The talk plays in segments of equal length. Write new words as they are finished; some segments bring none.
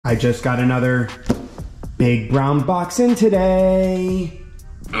I just got another big brown box in today.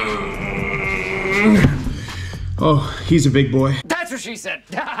 Oh, he's a big boy. That's what she said.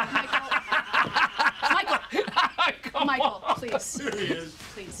 Michael, please. There he is.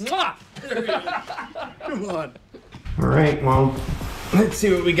 Please. There he is. Come on. All right, well, let's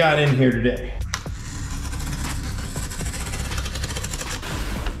see what we got in here today.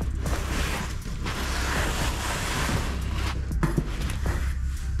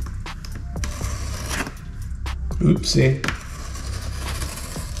 Oopsie.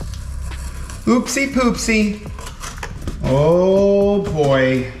 Oopsie poopsie. Oh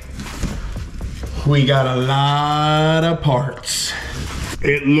boy. We got a lot of parts.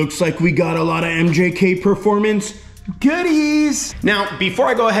 It looks like we got a lot of MJK Performance goodies. Now, before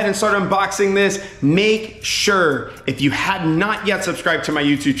I go ahead and start unboxing this, make sure if you had not yet subscribed to my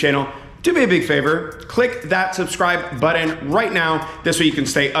YouTube channel, do me a big favor, click that subscribe button right now. This way you can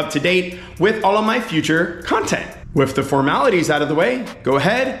stay up to date with all of my future content. With the formalities out of the way, go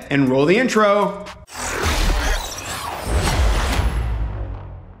ahead and roll the intro.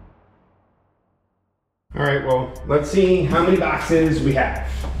 All right, well, let's see how many boxes we have.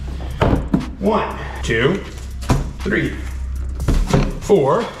 1, 2, 3,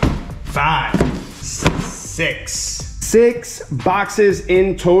 4, 5, 6. 6 boxes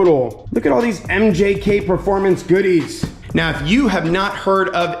in total. Look at all these MJK Performance goodies. Now, if you have not heard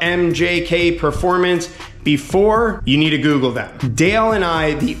of MJK Performance before, you need to Google them. Dale and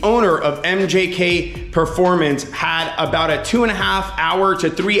I, the owner of MJK Performance, had about a 2.5 hour to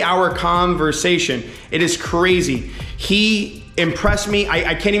 3 hour conversation. It is crazy. He impressed me.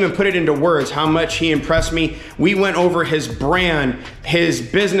 I can't even put it into words how much he impressed me. We went over his brand, his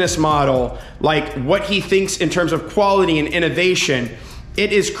business model, like what he thinks in terms of quality and innovation.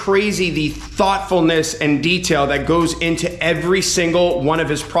 It is crazy the thoughtfulness and detail that goes into every single one of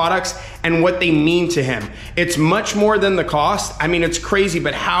his products and what they mean to him. It's much more than the cost. I mean, it's crazy,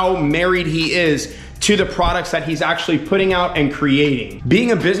 but how married he is to the products that he's actually putting out and creating.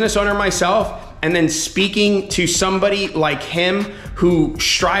 Being a business owner myself, and then speaking to somebody like him who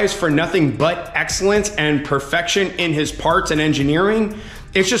strives for nothing but excellence and perfection in his parts and engineering,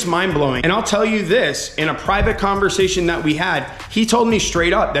 it's just mind-blowing. And I'll tell you this, in a private conversation that we had, he told me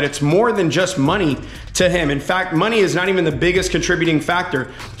straight up that it's more than just money to him. In fact, money is not even the biggest contributing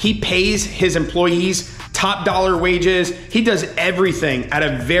factor. He pays his employees top dollar wages. He does everything at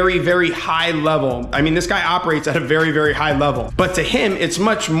a very, very high level. I mean, this guy operates at a very, very high level. But to him, it's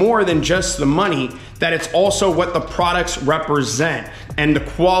much more than just the money, that it's also what the products represent and the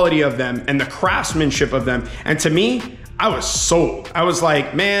quality of them and the craftsmanship of them. And to me, I was sold. I was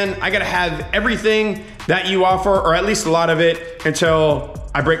like, man, I gotta have everything that you offer, or at least a lot of it, until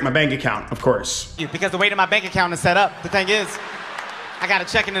I break my bank account, of course. Because the way that my bank account is set up, the thing is, I got a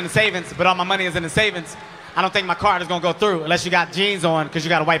checking in the savings, but all my money is in the savings. I don't think my card is gonna go through unless you got jeans on, because you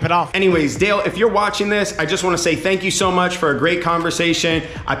gotta wipe it off. Anyways, Dale, if you're watching this, I just wanna say thank you so much for a great conversation.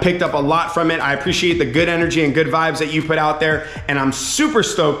 I picked up a lot from it. I appreciate the good energy and good vibes that you put out there, and I'm super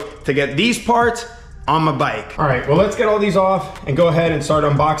stoked to get these parts on my bike. All right, well, let's get all these off and go ahead and start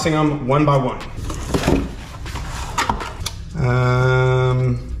unboxing them one by one.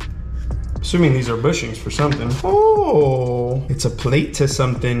 Assuming these are bushings for something. Oh, it's a plate to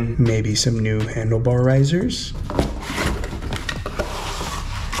something. Maybe some new handlebar risers.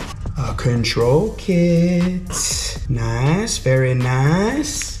 A control kit. Nice, very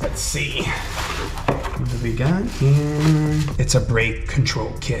nice. Let's see. What do we got here? It's a brake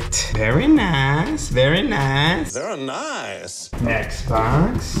control kit. Very nice, very nice. Very nice. Next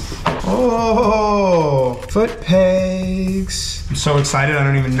box. Oh, foot pegs. I'm so excited, I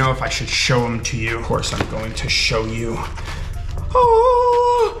don't even know if I should show them to you. Of course, I'm going to show you.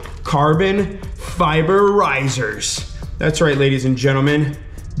 Oh, carbon fiber risers. That's right, ladies and gentlemen.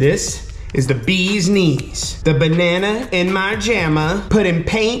 This is the bee's knees. The banana in my jamma, putting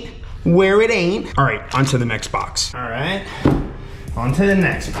paint where it ain't. All right, on to the next box. All right, on to the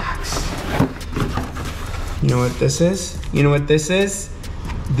next box. You know what this is? You know what this is?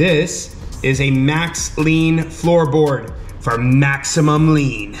 This is a Max Lean floorboard for maximum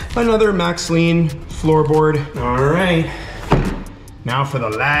lean. Another Max Lean floorboard. All right, now for the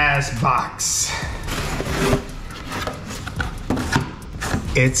last box.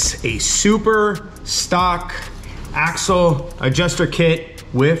 It's a super stock axle adjuster kit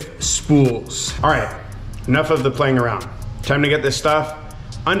with spools. All right, enough of the playing around. Time to get this stuff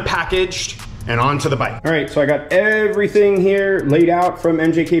unpackaged and onto the bike. All right, so I got everything here laid out from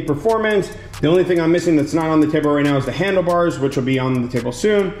MJK Performance. The only thing I'm missing that's not on the table right now is the handlebars, which will be on the table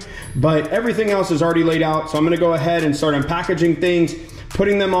soon. But everything else is already laid out, so I'm gonna go ahead and start unpackaging things,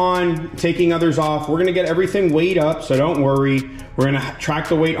 putting them on, taking others off. We're gonna get everything weighed up, so don't worry. We're gonna track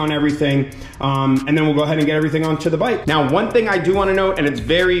the weight on everything, and then we'll go ahead and get everything onto the bike. Now, one thing I do wanna note, and it's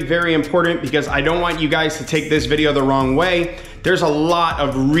very, very important because I don't want you guys to take this video the wrong way, there's a lot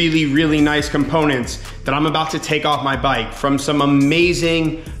of really, really nice components that I'm about to take off my bike from some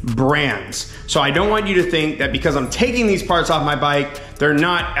amazing brands. So I don't want you to think that because I'm taking these parts off my bike, they're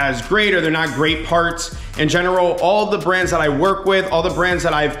not as great or they're not great parts. In general, all the brands that I work with, all the brands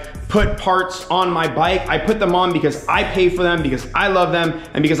that I've put parts on my bike, I put them on because I pay for them, because I love them,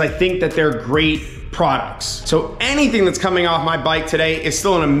 and because I think that they're great products. So anything that's coming off my bike today is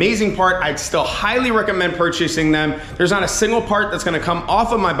still an amazing part. I'd still highly recommend purchasing them. There's not a single part that's gonna come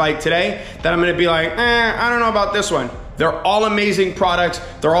off of my bike today that I'm gonna be like, I don't know about this one. They're all amazing products.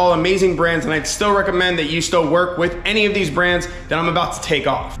 They're all amazing brands, and I'd still recommend that you still work with any of these brands that I'm about to take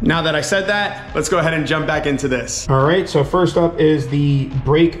off. Now that I said that, let's go ahead and jump back into this. All right, so first up is the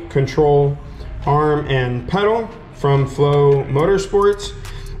brake control arm and pedal from Flow Motorsports.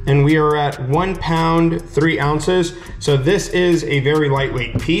 And we are at 1 pound, 3 ounces. So this is a very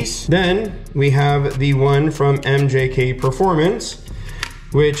lightweight piece. Then we have the one from MJK Performance,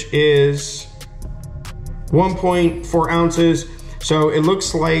 which is 1.4 ounces. So it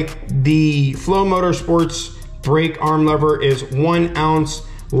looks like the Flow Motorsports brake arm lever is 1 ounce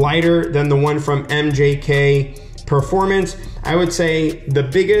lighter than the one from MJK Performance. I would say the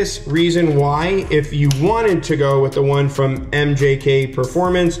biggest reason why, if you wanted to go with the one from MJK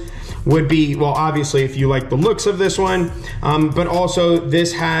Performance, would be, well, obviously if you like the looks of this one, but also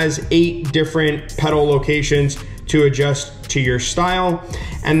this has 8 different pedal locations to adjust to your style.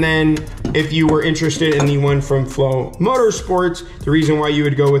 And then if you were interested in the one from Flow Motorsports, the reason why you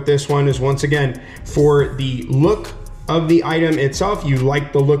would go with this one is, once again, for the look of the item itself. You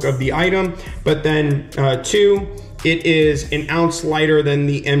like the look of the item, but then 2, it is 1 ounce lighter than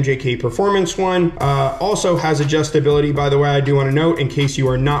the MJK Performance one. Also has adjustability, by the way. I do want to note, in case you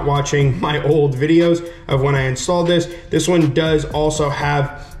are not watching my old videos of when I installed this one does also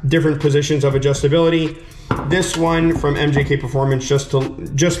have different positions of adjustability. This one from MJK Performance just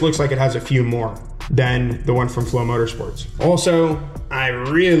looks like it has a few more than the one from Flow Motorsports. Also, I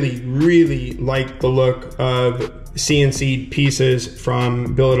really, really like the look of CNC pieces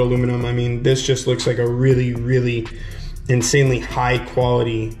from Billet Aluminum. I mean, this just looks like a really, really insanely high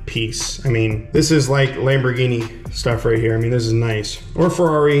quality piece. I mean, this is like Lamborghini stuff right here. I mean, this is nice. Or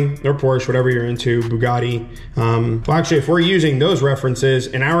Ferrari, or Porsche, whatever you're into, Bugatti. Well, actually, if we're using those references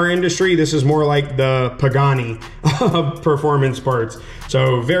in our industry, this is more like the Pagani of performance parts.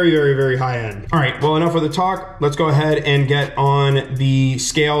 So very, very, very high end. All right, well, enough of the talk. Let's go ahead and get on the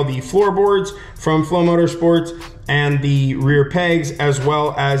scale, the floorboards from Flow Motorsports and the rear pegs, as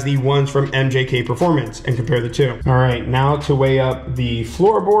well as the ones from MJK Performance, and compare the two. All right, now to weigh up the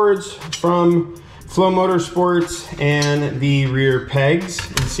floorboards from Flow Motorsports and the rear pegs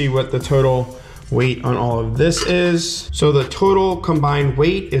and see what the total weight on all of this is. So the total combined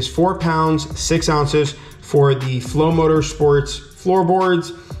weight is 4 pounds, 6 ounces for the Flow Motorsports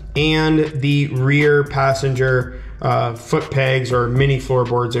floorboards and the rear passenger foot pegs, or mini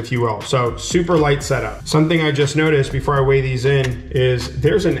floorboards, if you will. So super light setup. Something I just noticed before I weigh these in is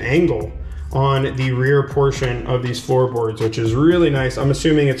there's an angle on the rear portion of these floorboards, which is really nice. I'm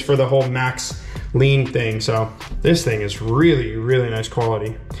assuming it's for the whole max lean thing. So this thing is really, really nice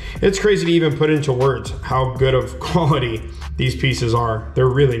quality. It's crazy to even put into words how good of quality these pieces are. They're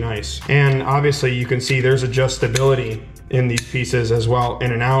really nice. And obviously you can see there's adjustability in these pieces as well,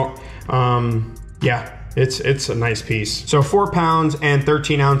 in and out. Yeah, it's a nice piece. So 4 pounds and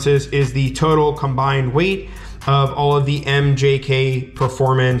 13 ounces is the total combined weight of all of the MJK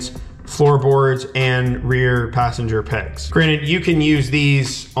Performance floorboards and rear passenger pegs. Granted, you can use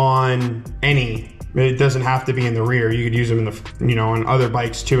these on any, it doesn't have to be in the rear. You could use them in the, you know, on other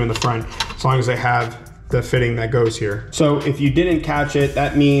bikes too in the front, as long as they have the fitting that goes here. So if you didn't catch it,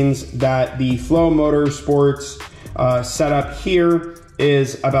 that means that the Flow Motorsports setup here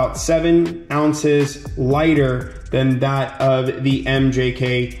is about 7 ounces lighter than that of the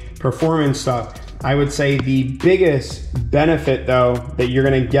MJK Performance stuff. I would say the biggest benefit though that you're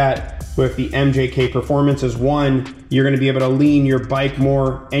gonna get with the MJK Performance is, one, you're gonna be able to lean your bike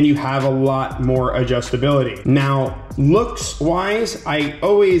more, and you have a lot more adjustability. Now, looks wise,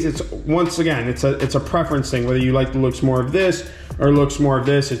 it's once again, it's a preference thing, whether you like the looks more of this or looks more of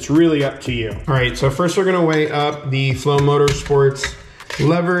this, it's really up to you. All right, so first we're gonna weigh up the Flow Motorsports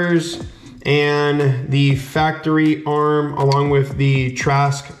levers and the factory arm, along with the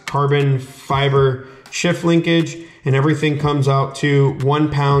Trask carbon fiber shift linkage. and everything comes out to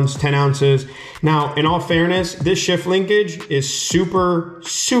 1 pound, 10 ounces. Now, in all fairness, this shift linkage is super,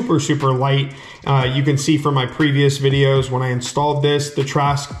 super, super light. You can see from my previous videos when I installed this, the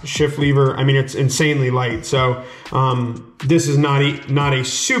Trask shift lever, I mean, it's insanely light. So this is not a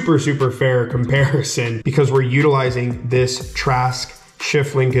super, super fair comparison because we're utilizing this Trask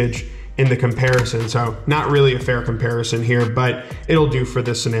shift linkage in the comparison. So not really a fair comparison here, but it'll do for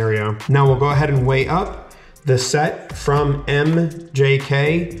this scenario. Now we'll go ahead and weigh up the set from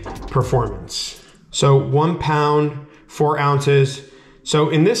MJK Performance. So 1 pound, 4 ounces. So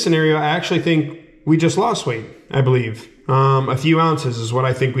in this scenario, I actually think we just lost weight, I believe. A few ounces is what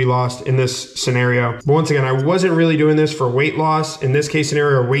I think we lost in this scenario. But once again, I wasn't really doing this for weight loss. In this case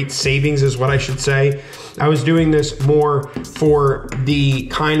scenario, weight savings is what I should say. I was doing this more for the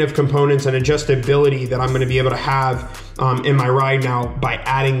kind of components and adjustability that I'm gonna be able to have in my ride now by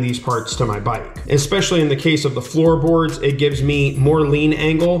adding these parts to my bike. Especially in the case of the floorboards, it gives me more lean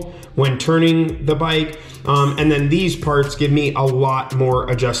angle when turning the bike. And then these parts give me a lot more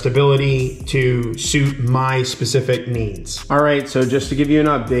adjustability to suit my specific needs. All right, so just to give you an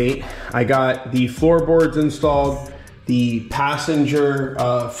update, I got the floorboards installed, the passenger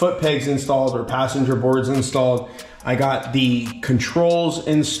foot pegs installed or passenger boards installed. I got the controls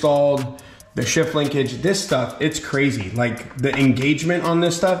installed, the shift linkage, this stuff, it's crazy. Like the engagement on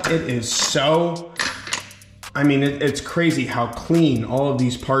this stuff, it is so, I mean, it's crazy how clean all of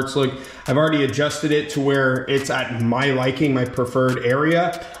these parts look. I've already adjusted it to where it's at my liking, my preferred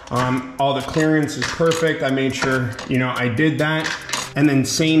area. All the clearance is perfect. I made sure, you know, I did that. And then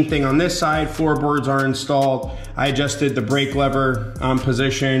same thing on this side, floorboards are installed. I adjusted the brake lever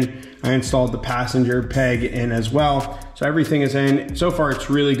position. I installed the passenger peg in as well. So everything is in. So far, it's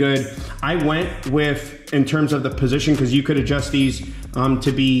really good. I went with, in terms of the position, because you could adjust these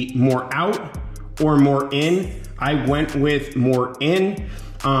to be more out or more in. I went with more in.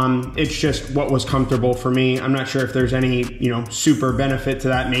 It's just what was comfortable for me. I'm not sure if there's any, you know, super benefit to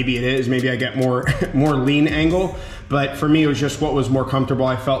that. Maybe it is. Maybe I get more more lean angle. But for me, it was just what was more comfortable.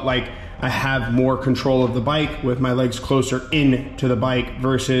 I felt like I have more control of the bike with my legs closer in to the bike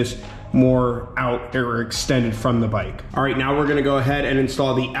versus more out or extended from the bike. All right, now we're gonna go ahead and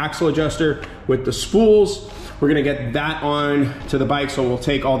install the axle adjuster with the spools. We're gonna get that on to the bike, so we'll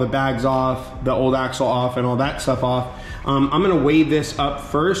take all the bags off, the old axle off, and all that stuff off. I'm gonna weigh this up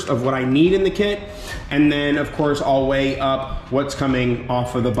first of what I need in the kit, and then of course I'll weigh up what's coming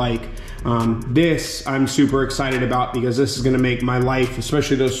off of the bike. This I'm super excited about because this is gonna make my life,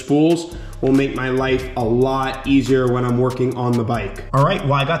 especially those spools, will make my life a lot easier when I'm working on the bike. All right,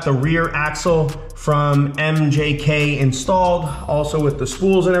 well I got the rear axle from MJK installed, also with the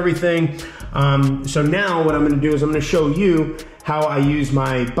spools and everything. So now what I'm gonna do is I'm gonna show you how I use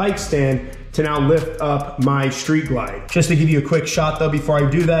my bike stand to now lift up my street glide. Just to give you a quick shot though before I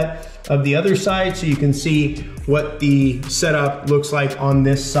do that of the other side so you can see what the setup looks like on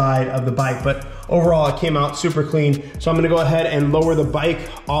this side of the bike. But overall it came out super clean. So I'm gonna go ahead and lower the bike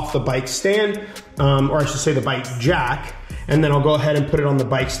off the bike stand, or I should say the bike jack, and then I'll go ahead and put it on the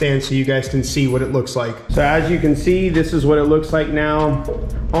bike stand so you guys can see what it looks like. So as you can see, this is what it looks like now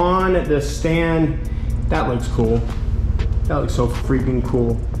on the stand. That looks cool. That looks so freaking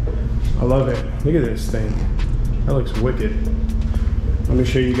cool. I love it. Look at this thing. That looks wicked. Let me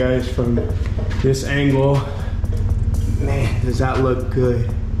show you guys from this angle. Man, does that look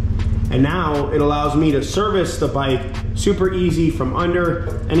good. And now it allows me to service the bike super easy from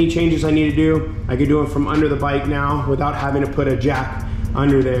under. Any changes I need to do, I can do them from under the bike now without having to put a jack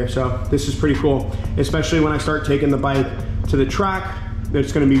under there. So this is pretty cool, especially when I start taking the bike to the track.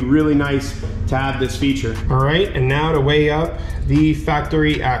 It's gonna be really nice to have this feature. All right, and now to weigh up the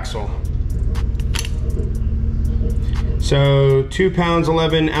factory axle. So 2 pounds,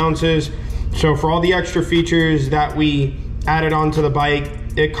 11 ounces. So for all the extra features that we added onto the bike,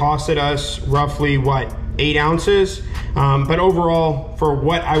 it costed us roughly, what, 8 ounces? But overall, for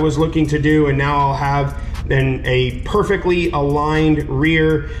what I was looking to do, and now I'll have a perfectly aligned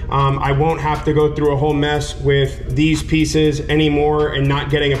rear. I won't have to go through a whole mess with these pieces anymore and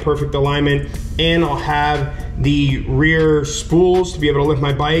not getting a perfect alignment. And I'll have the rear spools to be able to lift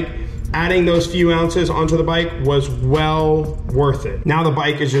my bike. Adding those few ounces onto the bike was well worth it. Now the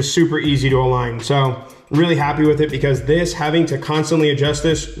bike is just super easy to align. So really happy with it because this, having to constantly adjust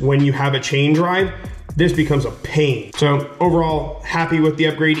this when you have a chain drive, this becomes a pain. So overall, happy with the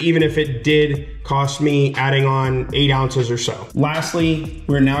upgrade, even if it did cost me adding on 8 ounces or so. Lastly,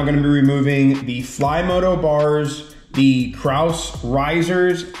 we're now gonna be removing the Flymoto bars, the Kraus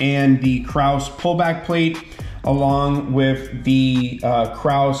risers, and the Kraus pullback plate. along with the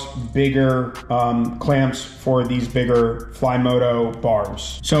Kraus bigger clamps for these bigger Flymoto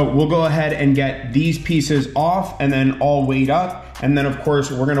bars. So we'll go ahead and get these pieces off and then all weighed up. And then of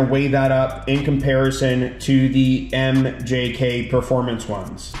course, we're gonna weigh that up in comparison to the MJK Performance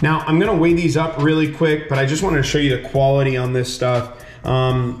ones. Now, I'm gonna weigh these up really quick, but I just wanted to show you the quality on this stuff.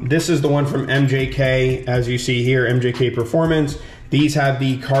 This is the one from MJK, as you see here, MJK Performance. These have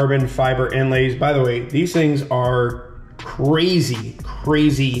the carbon fiber inlays. By the way, these things are crazy,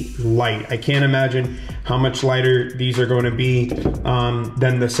 crazy light. I can't imagine how much lighter these are going to be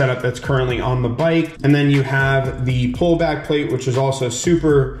than the setup that's currently on the bike. And then you have the pullback plate, which is also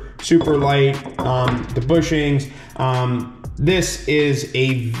super, super light. The bushings. This is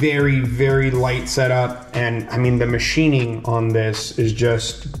a very, very light setup. And I mean, the machining on this is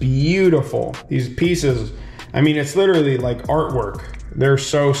just beautiful. These pieces, I mean, it's literally like artwork. They're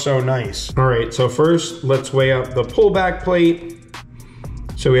so, so nice. All right, so first let's weigh up the pullback plate.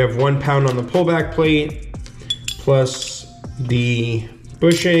 So we have 1 pound on the pullback plate plus the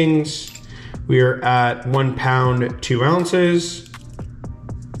bushings. We are at 1 pound, 2 ounces.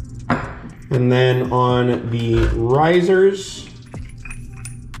 And then on the risers,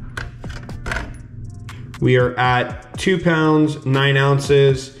 we are at 2 pounds, 9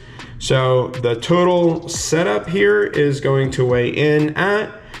 ounces. So the total setup here is going to weigh in at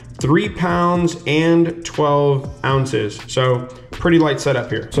 3 pounds and 12 ounces. So pretty light setup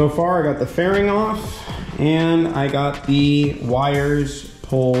here. So far I got the fairing off and I got the wires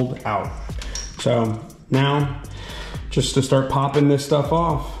pulled out. So now just to start popping this stuff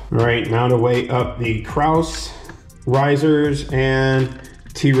off. All right, now to weigh up the Kraus risers and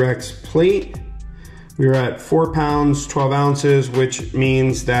T-Rex plate. We're at 4 pounds, 12 ounces, which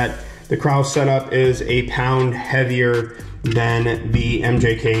means that the Kraus setup is a pound heavier than the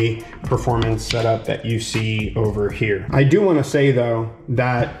MJK Performance setup that you see over here. I do want to say though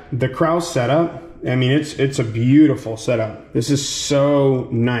that the Kraus setup, I mean, it's a beautiful setup. This is so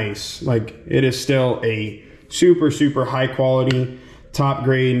nice. Like, it is still a super, super high quality, top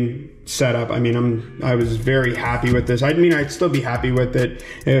grade setup. I mean, I was very happy with this. I mean, I'd still be happy with it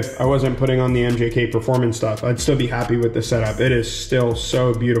if I wasn't putting on the MJK Performance stuff. I'd still be happy with the setup. It is still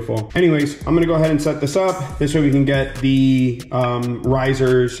so beautiful. Anyways, I'm gonna go ahead and set this up. This way we can get the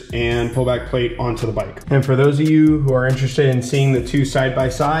risers and pullback plate onto the bike. And for those of you who are interested in seeing the two side by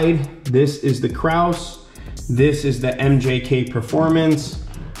side, this is the Kraus, this is the MJK Performance.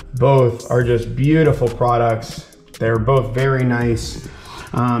 Both are just beautiful products. They're both very nice.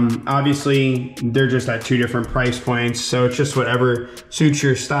 Obviously, they're just at 2 different price points, so it's just whatever suits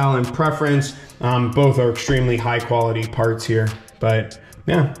your style and preference. Both are extremely high quality parts here, but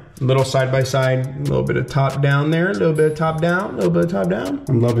yeah, a little side by side, a little bit of top down there, a little bit of top down, a little bit of top down.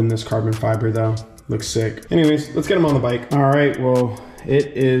 I'm loving this carbon fiber though, looks sick. Anyways, let's get them on the bike. All right, well, it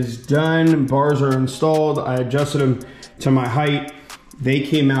is done. Bars are installed. I adjusted them to my height. They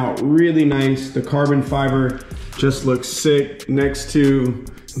came out really nice. The carbon fiber just looks sick next to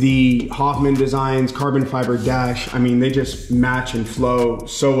the Hoffman Designs carbon fiber dash. I mean, they just match and flow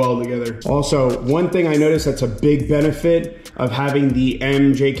so well together. Also, one thing I noticed that's a big benefit of having the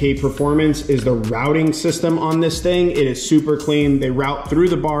MJK Performance is the routing system on this thing. It is super clean. They route through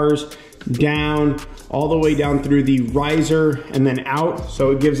the bars, down, all the way down through the riser and then out.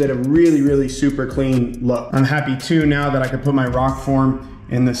 So it gives it a really, really super clean look. I'm happy too now that I can put my rock form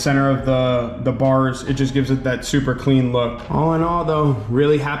in the center of the bars. It just gives it that super clean look. All in all though,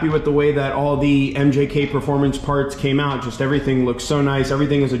 really happy with the way that all the MJK Performance parts came out. Just everything looks so nice.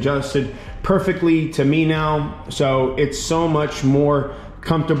 Everything is adjusted perfectly to me now. So it's so much more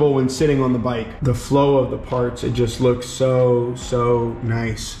comfortable when sitting on the bike. The flow of the parts, it just looks so, so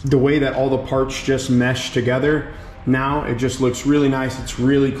nice. The way that all the parts just mesh together now, it just looks really nice. It's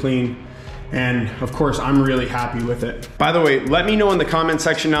really clean. And of course, I'm really happy with it. By the way, let me know in the comment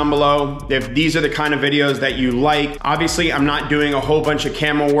section down below if these are the kind of videos that you like. Obviously, I'm not doing a whole bunch of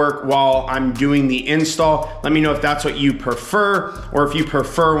camera work while I'm doing the install. Let me know if that's what you prefer, or if you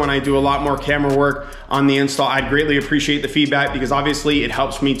prefer when I do a lot more camera work on the install. I'd greatly appreciate the feedback because obviously it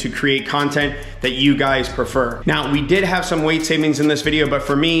helps me to create content that you guys prefer. Now, we did have some weight savings in this video, but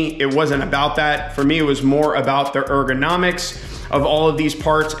for me, it wasn't about that. For me, it was more about the ergonomics of all of these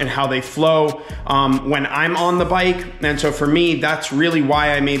parts and how they flow when I'm on the bike. And so for me, that's really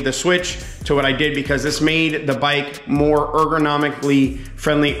why I made the switch to what I did, because this made the bike more ergonomically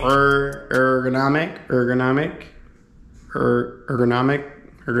friendly,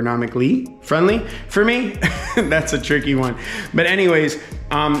 ergonomically friendly for me. That's a tricky one. But anyways,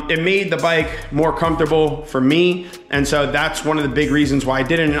 It made the bike more comfortable for me. And so that's one of the big reasons why I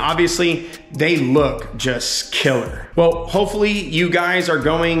did it. And obviously they look just killer. Well, hopefully you guys are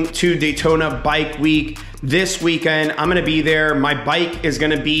going to Daytona Bike Week this weekend. I'm gonna be there. My bike is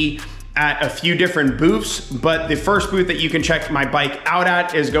gonna be at a few different booths, but the first booth that you can check my bike out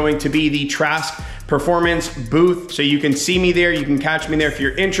at is going to be the Trask Performance booth. So you can see me there, you can catch me there if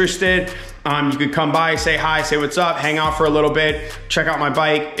you're interested. You could come by, say hi, say what's up, hang out for a little bit, check out my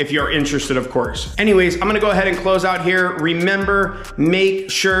bike if you're interested, of course. Anyways, I'm gonna go ahead and close out here. Remember,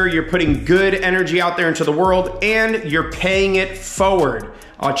 make sure you're putting good energy out there into the world and you're paying it forward.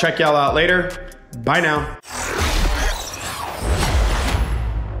 I'll check y'all out later. Bye now.